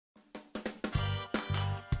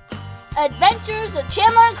Adventures of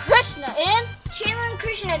Chandler and Krishna in Chandler and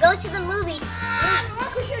Krishna go to the movie.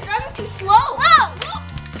 Krishna, you're driving too slow. Whoa!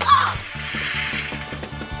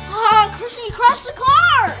 Krishna, you crashed the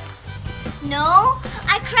car. No,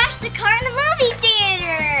 I crashed the car in the movie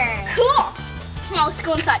theater. Cool. Come on, let's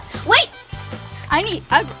go inside. Wait, I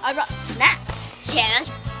brought some snacks. Yeah,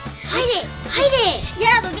 hide it.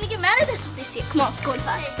 Yeah, they're gonna get mad at us if they see it. Come on, let's go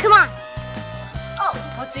inside. Come on. Oh,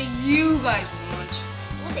 What do you guys want?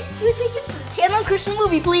 we'll take 2 tickets to the Chandler and Krishna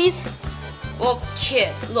movie, please. Well,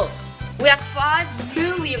 kid, look. We have 5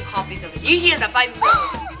 million copies of it. You hear that? 5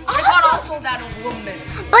 million. We got all sold out in 1 minute.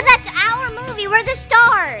 But that's our movie. We're the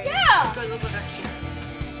stars. Yeah. Do I look like a kid?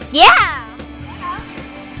 Yeah.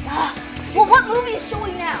 Well, what movie is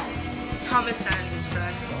showing now? Thomas and his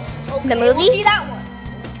friend. Okay, The movie? We'll see that one.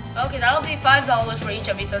 Okay, that'll be $5 for each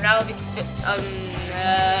of you, so that'll be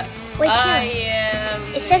Wait,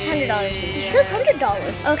 it says $100. It says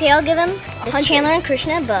 $100. Okay, I'll give him $100. Chandler and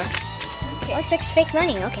Krishna a bucks. Okay. What's like fake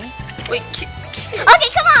money? Okay. Wait, kid. Okay,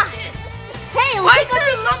 come on. Hey, Why let's is there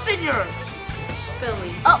a lump in your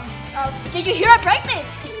belly? Oh, did you hear I'm pregnant?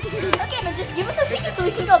 Okay, but just give us a ticket so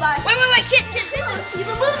we can go by. Wait, kid. This is see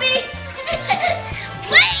the movie.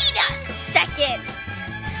 Wait a second.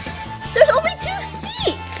 There's only 2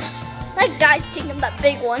 seats. That guy's taking that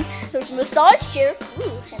big one. There's a massage chair.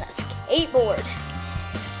 Ooh, and a skateboard.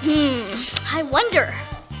 I wonder.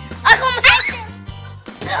 I call massage chair.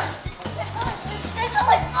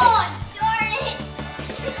 Oh, darn it.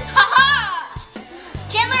 Haha!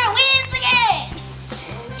 Chandler wins again.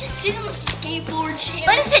 Just sit on the skateboard chair.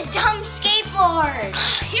 But it's a dumb skateboard.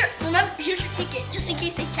 Here, remember, here's your ticket, just in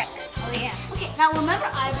case they check. Oh, yeah. Okay, now remember,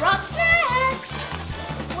 I brought snacks.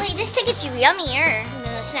 Wait, this ticket's yummier than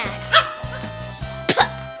the snack.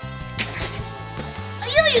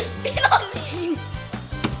 You spit on me.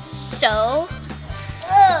 So?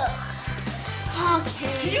 Ugh. Can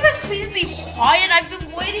Okay. you guys please be quiet? I've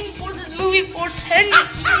been waiting for this movie for 10 years.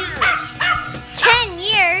 10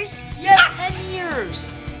 years? Yes, 10 years.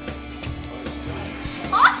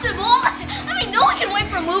 Possible? I mean, no one can wait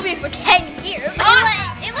for a movie for 10 years.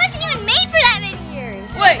 It wasn't even made for that many years.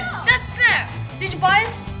 Wait, that snack. Did you buy it?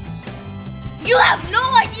 You have no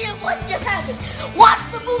idea what just happened. Watch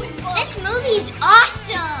the movie, folks. This movie's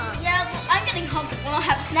awesome. Yeah, well, I'm getting hungry. Wanna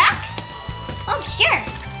have a snack? Oh, sure.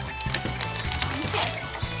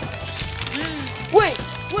 Wait,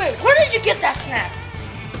 where did you get that snack?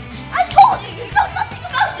 I told you, you know nothing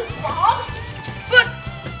about this, Bob. But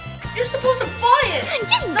you're supposed to buy it.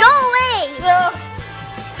 Just go away.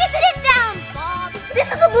 Just sit down, Bob. This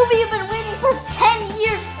is a movie you've been waiting for 10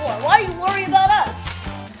 years for. Why do you worry about us?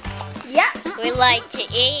 Yeah. We like to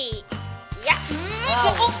eat. Yeah.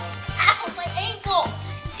 Wow. Ow, my ankle.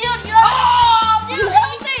 Dude, you have to... Dude,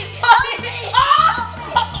 help me. Help me.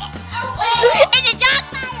 It's a dog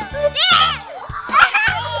pile. There.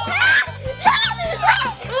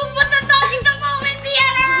 Who put the dog in the movie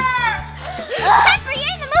theater? Pepper,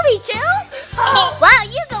 you're in the movie too? Wow,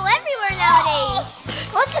 you go everywhere nowadays.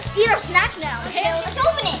 Let's just eat our snack now, okay? Let's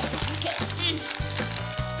open it.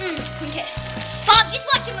 Okay. Bob, just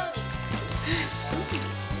watch a movie.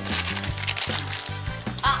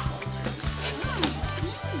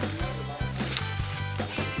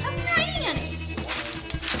 I'm not eating any.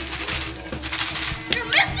 You're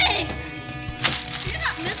missing. You're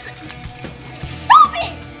not missing. Stop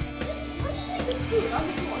it. This is really good food. I'll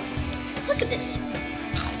just one. Look at this.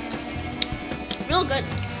 Real good.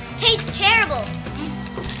 Tastes terrible.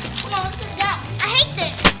 Come on, let's get down. I hate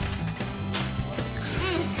this.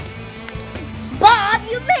 Bob,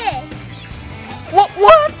 you missed. What?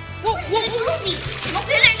 This movie.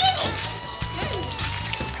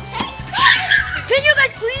 Can you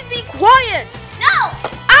guys please be quiet? No.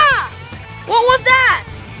 What was that?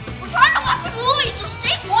 We're trying to watch a movie, so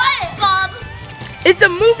stay quiet. Bob, It's a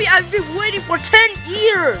movie I've been waiting for 10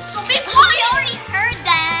 years. So be we quiet. already heard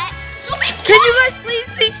that. So be quiet. Can you guys please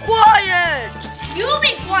be quiet? You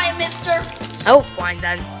be quiet, mister. Oh, fine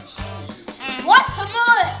then. Watch the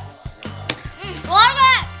movie. What?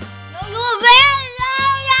 No, you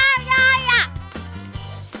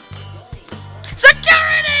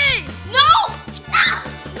Security! No.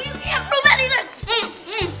 We can't prove anything.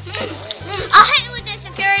 I'll hit you with this,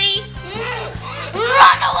 security.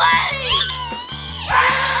 Run away.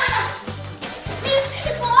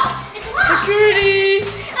 It's locked. It's locked. Security!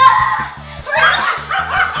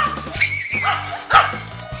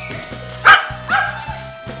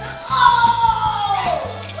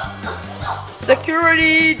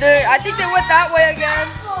 Security! I think they went that way again.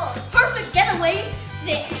 Perfect getaway.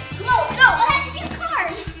 There. Come on, let's go. Oh, that's a new car.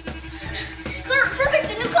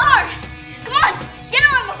 Perfect, a new car. Come on, get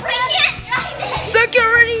on, my friend. I can't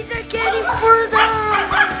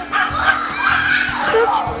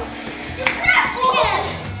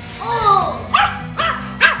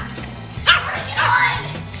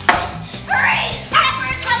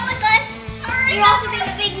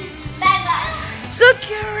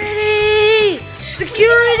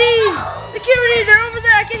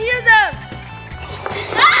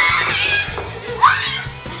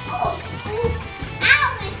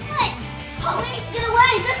we need to get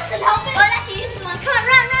away. This isn't helping. Oh, that's a useful one. Come on,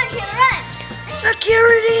 run, Chandler, run.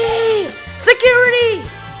 Security! Security!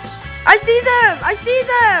 I see them! I see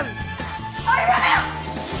them! All right, run out.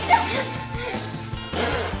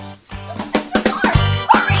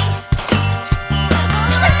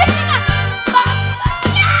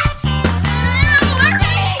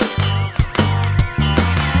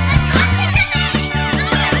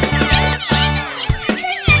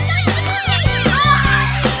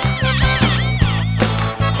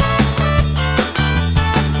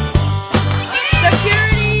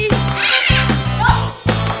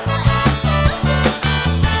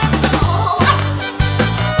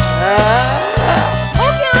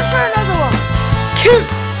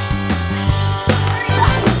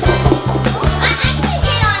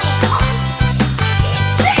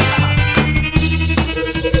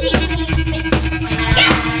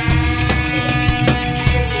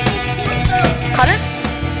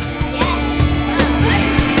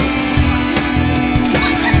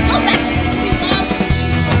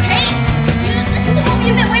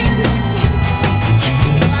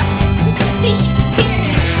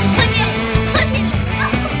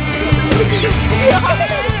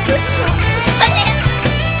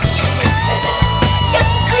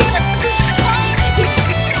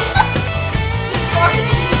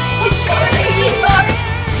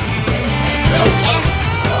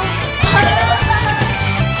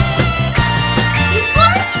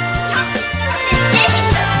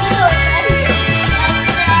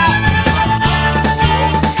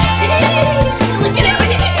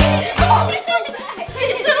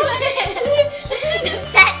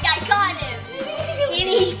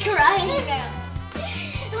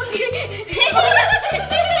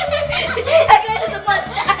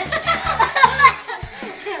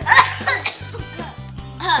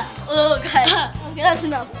 Okay, that's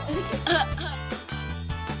enough.